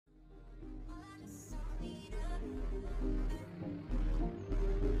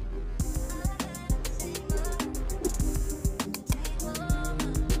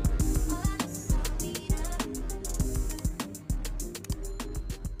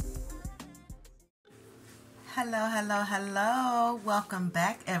Hello, hello, hello. Welcome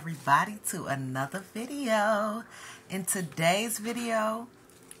back, everybody, to another video. In today's video,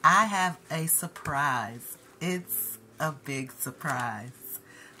 I have a surprise. It's a big surprise.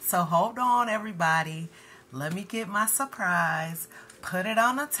 So hold on, everybody. Let me get my surprise, put it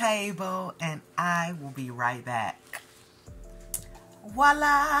on the table, and I will be right back.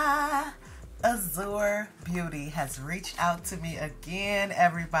 Voila! Azure Beauty has reached out to me again,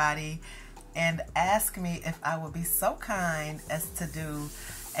 everybody, and asked me if I would be so kind as to do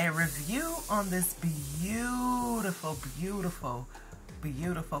a review on this beautiful, beautiful,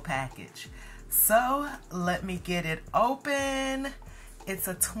 beautiful package. So let me get it open. It's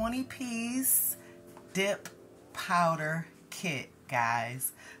a 20-piece dip powder kit,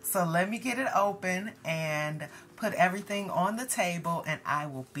 guys. So let me get it open and put everything on the table, and I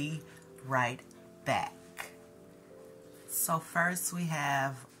will be right back. So first we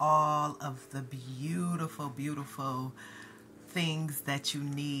have all of the beautiful, beautiful things that you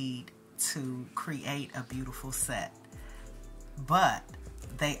need to create a beautiful set. But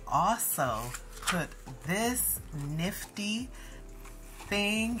they also put this nifty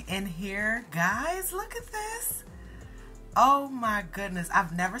thing in here. Guys, look at this. Oh my goodness,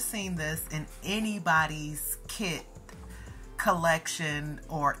 I've never seen this in anybody's kit collection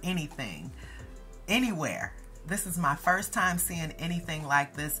or anything, anywhere. This is my first time seeing anything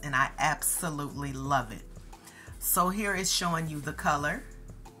like this, and I absolutely love it. So here it's showing you the color,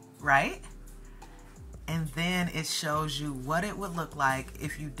 right? And then it shows you what it would look like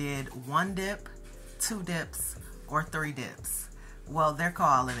if you did 1 dip, 2 dips, or 3 dips. Well, they're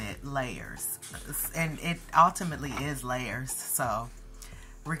calling it layers, and it ultimately is layers. So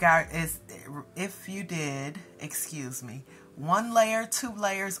if you did, 1 layer, 2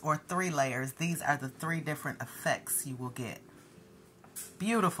 layers, or 3 layers, these are the 3 different effects you will get.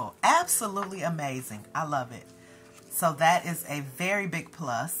 Beautiful. Absolutely amazing. I love it. So that is a very big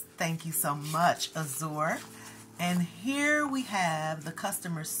plus. Thank you so much, Azure. And here we have the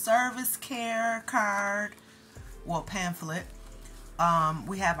customer service care card, well, pamphlet.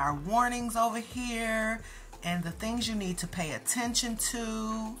 We have our warnings over here and the things you need to pay attention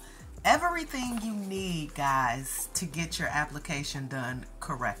to. Everything you need, guys, to get your application done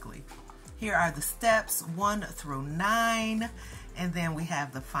correctly. Here are the steps 1 through 9, and then we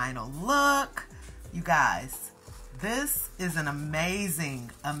have the final look. You guys, this is an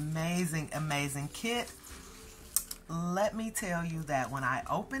amazing, amazing, amazing kit. Let me tell you that when I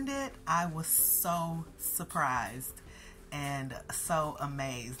opened it, I was so surprised and so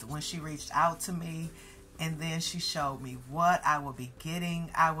amazed when she reached out to me. And then she showed me what I would be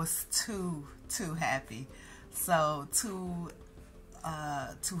getting. I was too happy. So to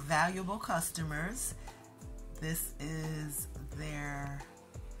valuable customers, this is their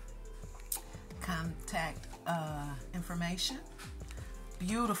contact information.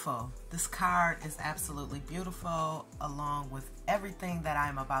 Beautiful. This card is absolutely beautiful, along with everything that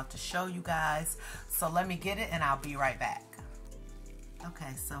I'm about to show you guys. So let me get it and I'll be right back.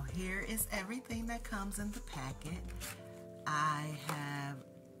 Okay, so here is everything that comes in the packet. I have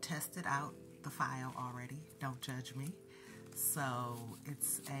tested out the file already. Don't judge me. So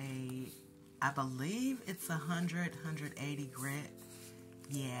it's I believe it's 180 grit.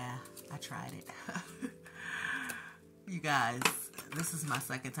 Yeah, I tried it. You guys, this is my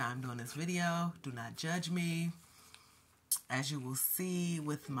second time doing this video. Do not judge me. As you will see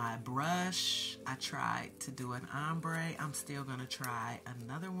with my brush, I tried to do an ombre. I'm still going to try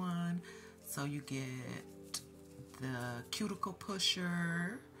another one. So you get the cuticle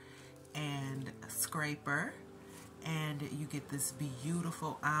pusher and scraper, and you get this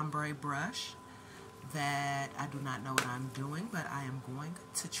beautiful ombre brush that I do not know what I'm doing, but I am going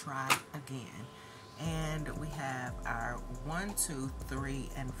to try again. And we have our 1, 2, 3,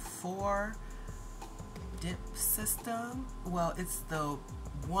 and 4 dip system. Well, it's the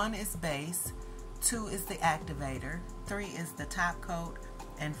 1 is base, 2 is the activator, 3 is the top coat,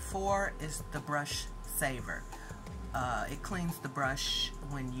 and 4 is the brush saver. It cleans the brush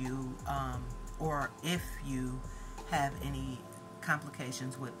when you or if you have any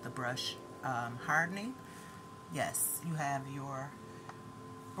complications with the brush hardening. Yes, you have your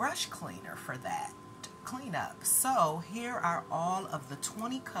brush cleaner for that cleanup. So here are all of the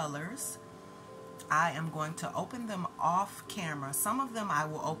 20 colors. I am going to open them off camera. Some of them I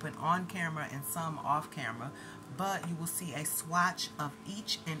will open on camera and some off camera, but you will see a swatch of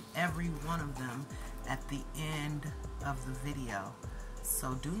each and every one of them at the end of the video.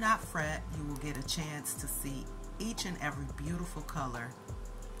 So do not fret, you will get a chance to see each and every beautiful color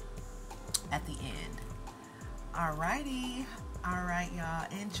at the end. Alrighty, alright y'all,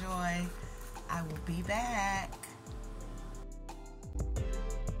 enjoy. I will be back.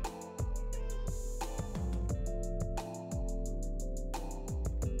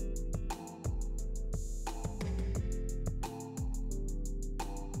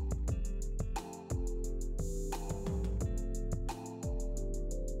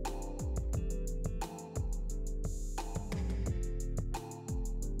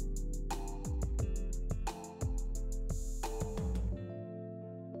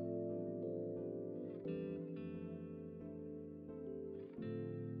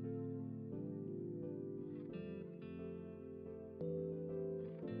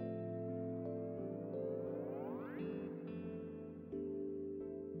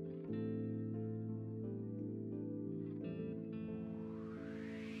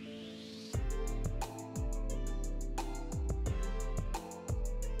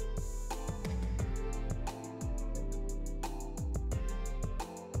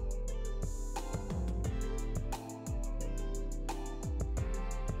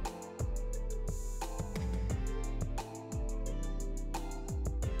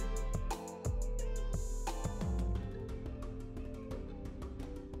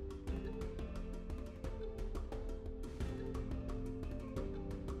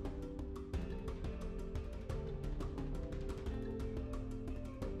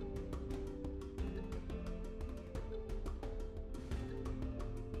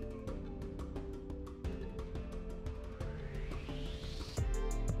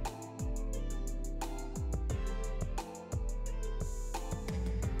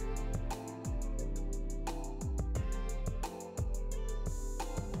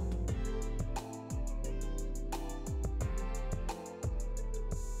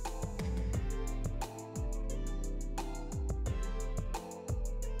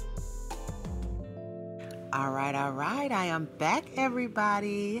 All right, I am back,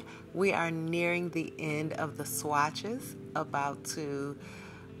 everybody. We are nearing the end of the swatches, about to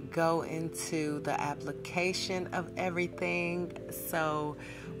go into the application of everything. So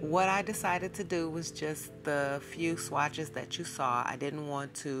what I decided to do was just the few swatches that you saw. I didn't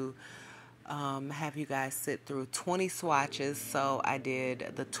want to have you guys sit through 20 swatches, so I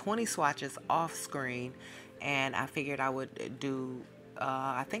did the 20 swatches off screen, and I figured I would do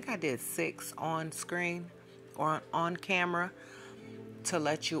I think I did 6 on screen or on camera to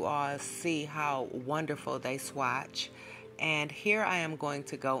let you all see how wonderful they swatch. And here I am going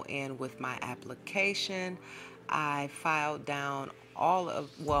to go in with my application. I filed down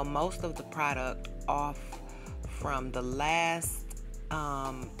most of the product off from the last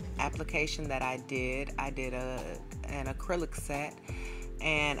application that I did. I did an acrylic set,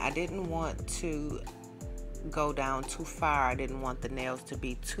 and I didn't want to go down too far. I didn't want the nails to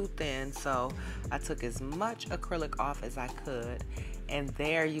be too thin, so I took as much acrylic off as I could. And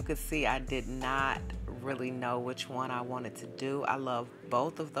there you could see I did not really know which one I wanted to do. I love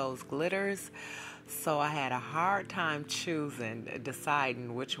both of those glitters, so I had a hard time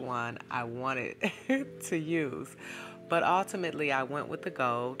deciding which one I wanted to use. But ultimately I went with the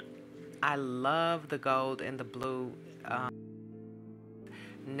gold. I love the gold and the blue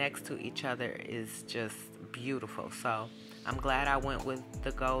next to each other is just beautiful. So I'm glad I went with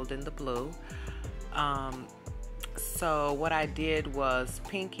the gold and the blue. So what I did was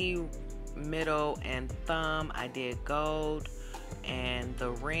pinky, middle, and thumb I did gold, and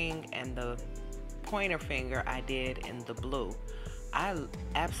the ring and the pointer finger I did in the blue. I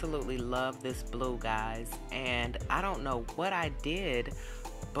absolutely love this blue, guys, and I don't know what I did,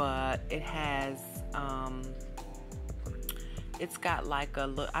 but it has it's got like a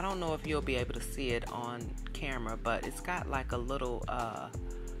look. I don't know if you'll be able to see it on camera, but it's got like a little I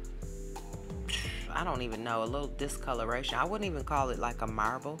don't even know, a little discoloration. I wouldn't even call it like a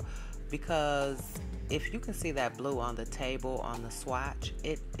marble, because if you can see that blue on the table on the swatch,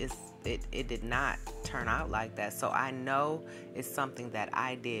 it did not turn out like that. So I know it's something that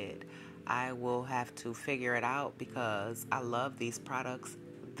I did. I will have to figure it out, because I love these products,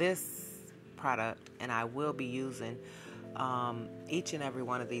 this product, and I will be using each and every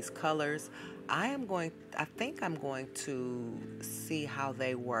one of these colors. I think I'm going to see how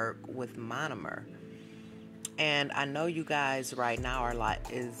they work with monomer. And I know you guys right now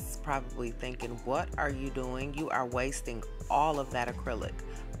is probably thinking, what are you doing? You are wasting all of that acrylic.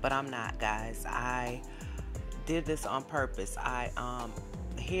 But I'm not, guys. I did this on purpose. I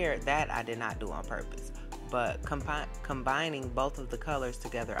did not do on purpose. But combining both of the colors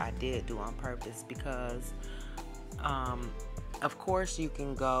together, I did do on purpose, because of course you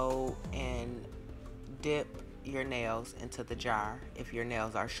can go and dip your nails into the jar if your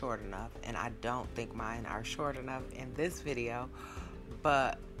nails are short enough, and I don't think mine are short enough in this video,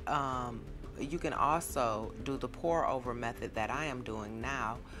 but you can also do the pour over method that I am doing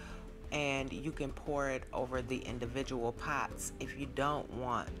now, and you can pour it over the individual pots if you don't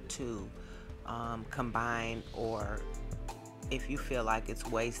want to combine, or if you feel like it's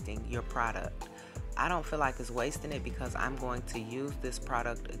wasting your product. I don't feel like it's wasting it because I'm going to use this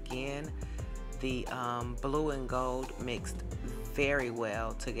product again. The blue and gold mixed very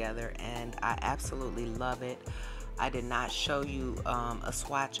well together, and I absolutely love it. I did not show you a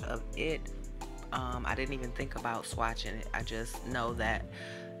swatch of it. I didn't even think about swatching it. I just know that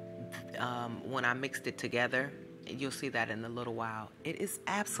when I mixed it together, you'll see that in a little while. It is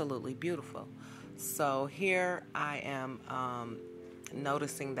absolutely beautiful. So here I am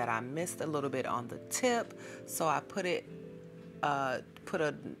noticing that I missed a little bit on the tip, so I put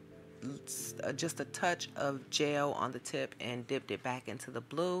just a touch of gel on the tip and dipped it back into the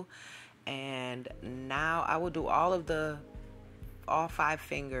blue. And now I will do all 5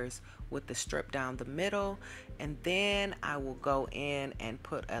 fingers with the strip down the middle, and then I will go in and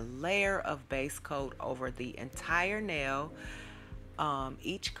put a layer of base coat over the entire nail.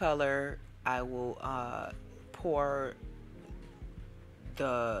 Each color I will pour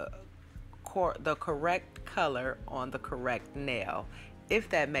the correct color on the correct nail, if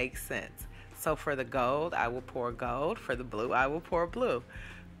that makes sense. So for the gold, I will pour gold. For the blue, I will pour blue.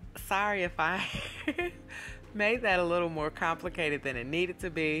 Sorry if I made that a little more complicated than it needed to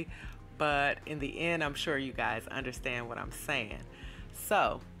be, but in the end, I'm sure you guys understand what I'm saying.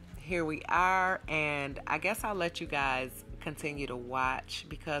 So here we are, and I guess I'll let you guys continue to watch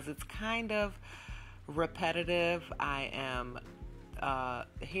because it's kind of repetitive. I am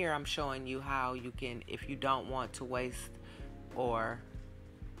here I'm showing you how you can, if you don't want to waste or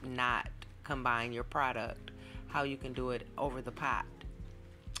not combine your product, how you can do it over the pot.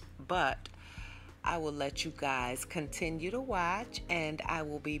 But I will let you guys continue to watch, and I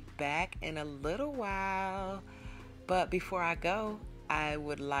will be back in a little while. But before I go, I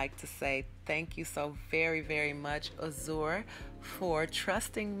would like to say thank you so very, very much, Azure, for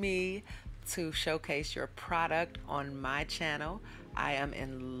trusting me to showcase your product on my channel. I am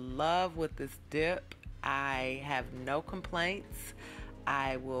in love with this dip. I have no complaints.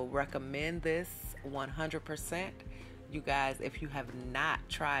 I will recommend this 100%. You guys, if you have not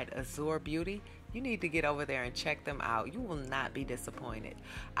tried Azure Beauty, you need to get over there and check them out. You will not be disappointed.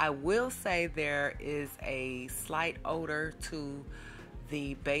 I will say there is a slight odor to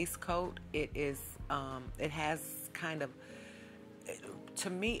the base coat. It has kind of, to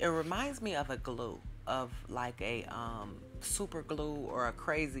me, it reminds me of a glue, of like a super glue or a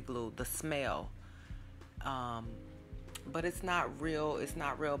crazy glue, the smell. But it's not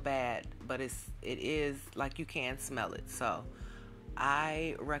real bad, but it is like you can smell it. So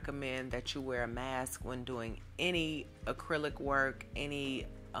I recommend that you wear a mask when doing any acrylic work, any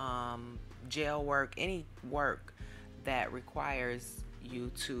gel work, any work that requires you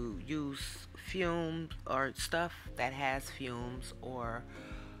to use fumes or stuff that has fumes or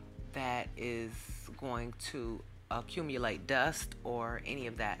that is going to accumulate dust or any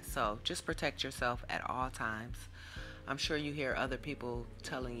of that. So just protect yourself at all times. I'm sure you hear other people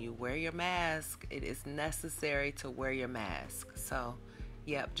telling you, wear your mask. It is necessary to wear your mask. So,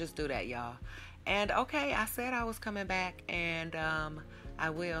 yep, just do that, y'all. And okay, I said I was coming back, and I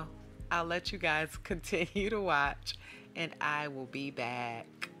will. I'll let you guys continue to watch, and I will be back.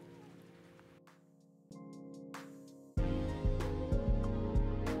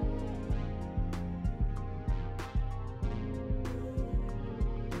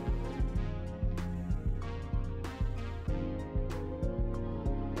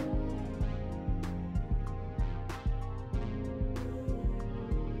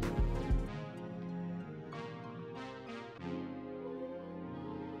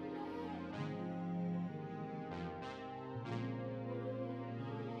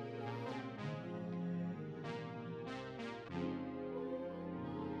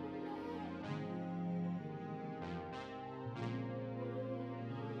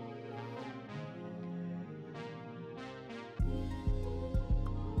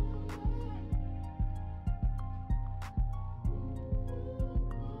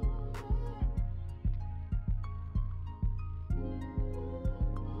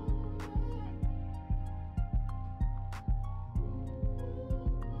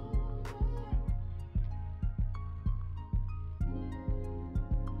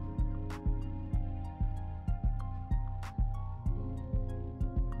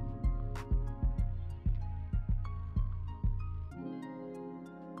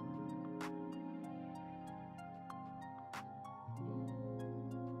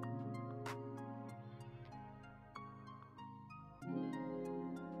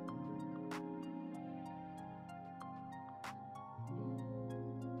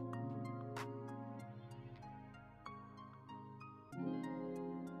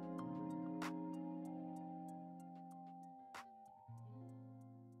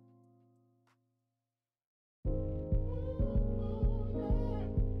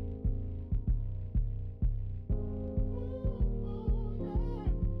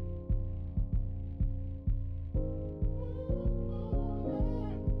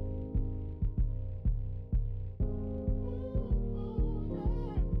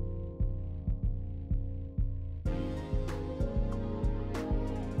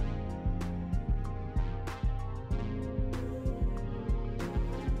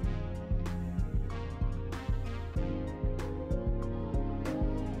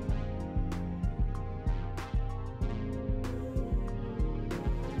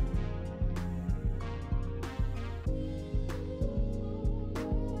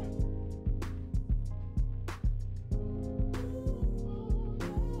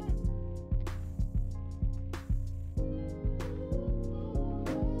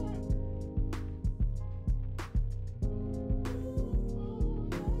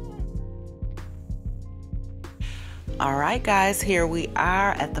 Alright guys, here we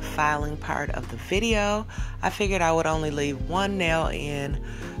are at the filing part of the video. I figured I would only leave one nail in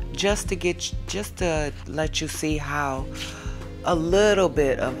just to let you see how a little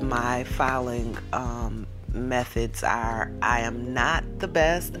bit of my filing methods are. I am not the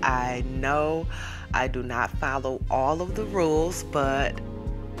best. I know I do not follow all of the rules, but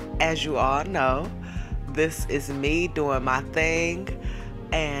as you all know, this is me doing my thing.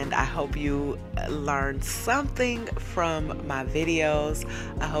 And I hope you learned something from my videos.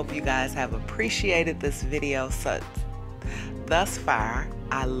 I hope you guys have appreciated this video thus far.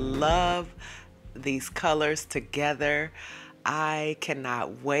 I love these colors together. I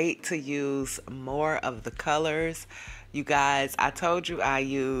cannot wait to use more of the colors. You guys, I told you I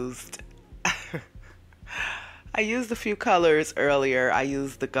used I used a few colors earlier. I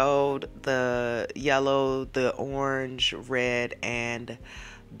used the gold, the yellow, the orange, red, and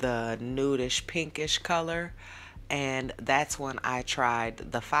the nudish pinkish color. And that's when I tried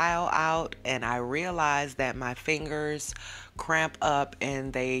the file out, and I realized that my fingers cramp up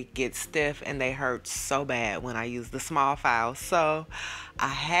and they get stiff and they hurt so bad when I use the small file. So I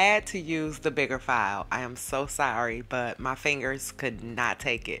had to use the bigger file. I am so sorry, but my fingers could not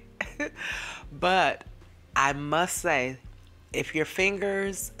take it. But I must say, if your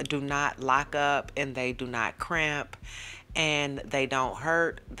fingers do not lock up and they do not cramp and they don't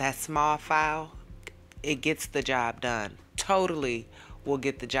hurt, that small file, it gets the job done. Totally will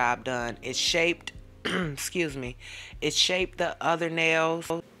get the job done. It shaped, excuse me, it shaped the other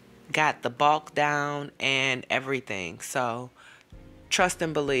nails, got the bulk down and everything. So trust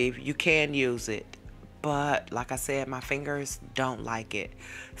and believe, you can use it. But like I said, my fingers don't like it.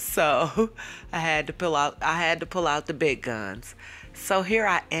 So I had to pull out the big guns. So here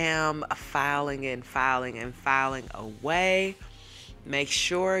I am filing and filing and filing away. Make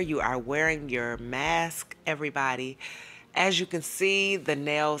sure you are wearing your mask, everybody. As you can see, the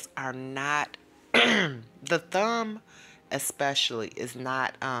nails are not the thumb especially is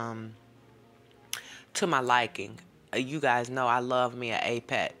not to my liking. You guys know I love me an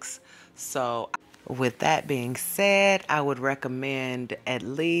apex. So with that being said, I would recommend at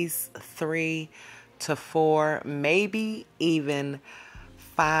least 3 to 4, maybe even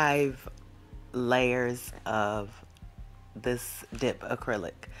 5 layers of this dip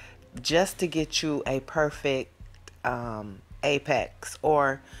acrylic just to get you a perfect apex.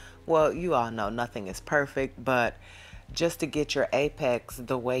 Or, well, you all know nothing is perfect, but just to get your apex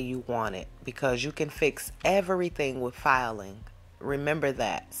the way you want it, because you can fix everything with filing. Remember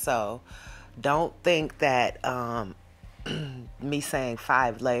that. So don't think that me saying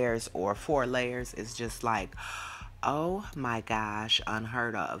 5 layers or 4 layers is just like, oh my gosh,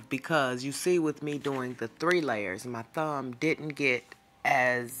 unheard of. Because you see, with me doing the 3 layers, my thumb didn't get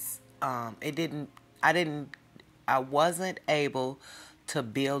as I wasn't able to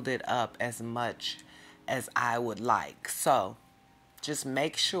build it up as much as I would like. So just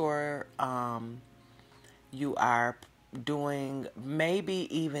make sure you are doing, maybe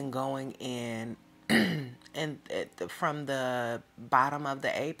even going in and from the bottom of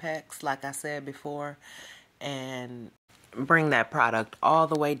the apex, like I said before, and bring that product all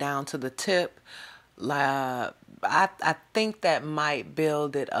the way down to the tip. I think that might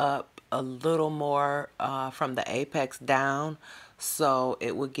build it up a little more from the apex down, so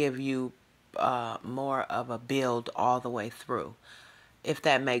it would give you more of a build all the way through, if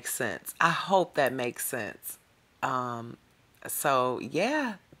that makes sense. I hope that makes sense. So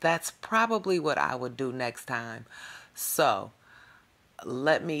yeah, that's probably what I would do next time. So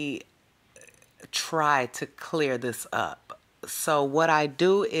let me try to clear this up. So what I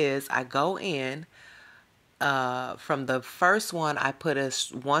do is I go in from the first one, I put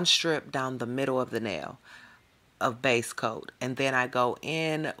one strip down the middle of the nail of base coat, and then I go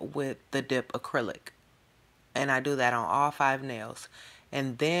in with the dip acrylic, and I do that on all 5 nails.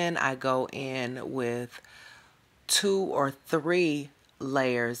 And then I go in with 2 or 3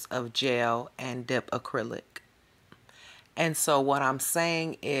 layers of gel and dip acrylic. And so what I'm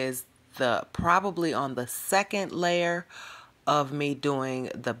saying is, probably on the 2nd layer of me doing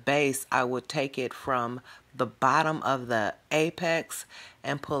the base, I would take it from the bottom of the apex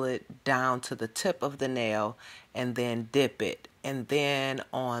and pull it down to the tip of the nail and then dip it. And then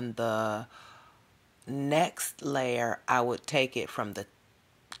on the next layer, I would take it from the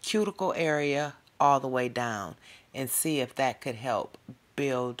cuticle area all the way down and see if that could help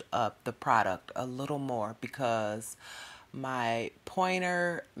build up the product a little more, because my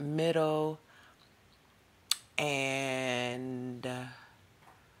pointer, middle, and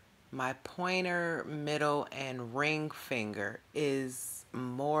ring finger is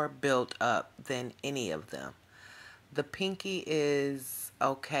more built up than any of them. The pinky is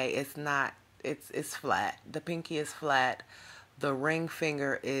okay. It's not, it's flat. The pinky is flat. The ring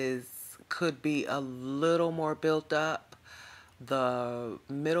finger could be a little more built up. The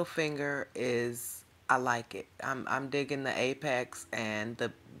middle finger is, I like it. I'm digging the apex and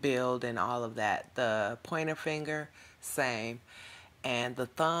the build and all of that. The pointer finger, same. And the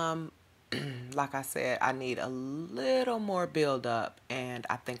thumb, like I said, I need a little more build up, and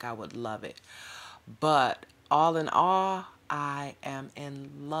I think I would love it. But all in all, I am in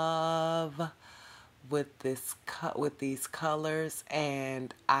love with these colors,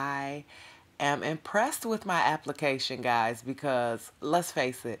 and I am impressed with my application, guys, because let's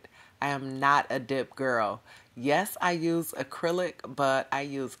face it, I am not a dip girl. Yes, I use acrylic, but I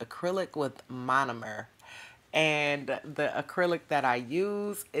use acrylic with monomer. And the acrylic that I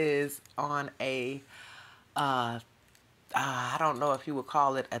use is on a, I don't know if you would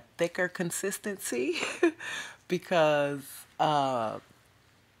call it a thicker consistency because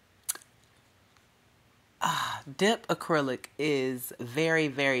dip acrylic is very,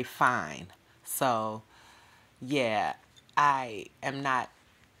 very fine. So, yeah, I am not,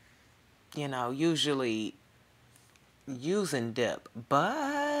 usually using dip,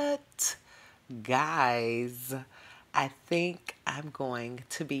 but guys, I think I'm going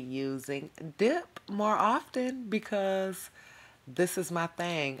to be using dip more often because this is my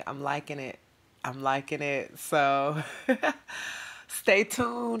thing. I'm liking it. I'm liking it. So stay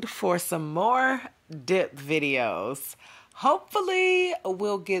tuned for some more dip videos. Hopefully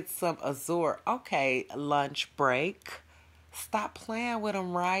we'll get some Azure. Okay, lunch break. Stop playing with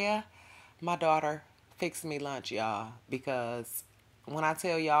them, Raya. My daughter fixed me lunch, y'all, because when I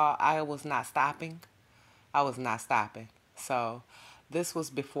tell y'all I was not stopping, I was not stopping. So this was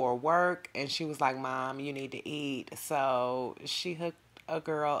before work, and she was like, Mom, you need to eat. So she hooked a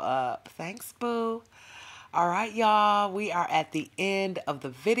girl up. Thanks, boo. All right, y'all, we are at the end of the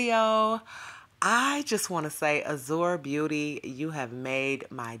video. I just want to say, Azure Beauty, you have made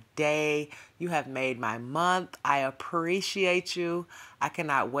my day. You have made my month. I appreciate you. I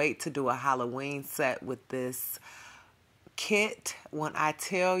cannot wait to do a Halloween set with this kit. When I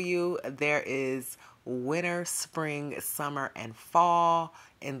tell you there is winter, spring, summer, and fall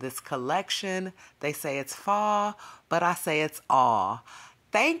in this collection. They say it's fall, but I say it's all.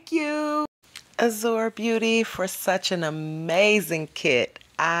 Thank you, Azure Beauty, for such an amazing kit.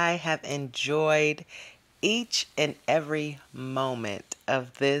 I have enjoyed each and every moment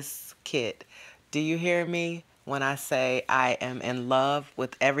of this kit. Do you hear me when I say I am in love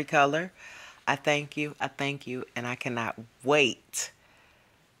with every color? I thank you, and I cannot wait.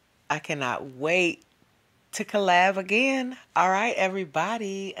 I cannot wait to collab again. All right,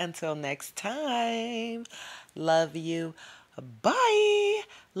 everybody, until next time, love you. Bye.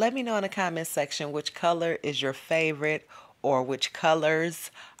 Let me know in the comment section which color is your favorite or which colors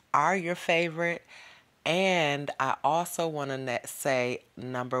are your favorite. And I also want to say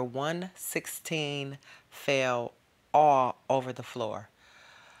number 116 fell all over the floor.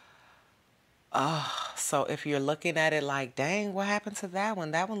 So if you're looking at it like, dang, what happened to that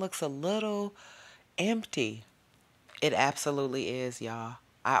one? That one looks a little empty. It absolutely is, y'all.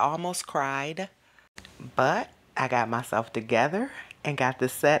 I almost cried, but I got myself together and got the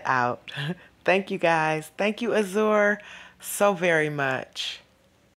set out. Thank you, guys. Thank you, Azure, so very much.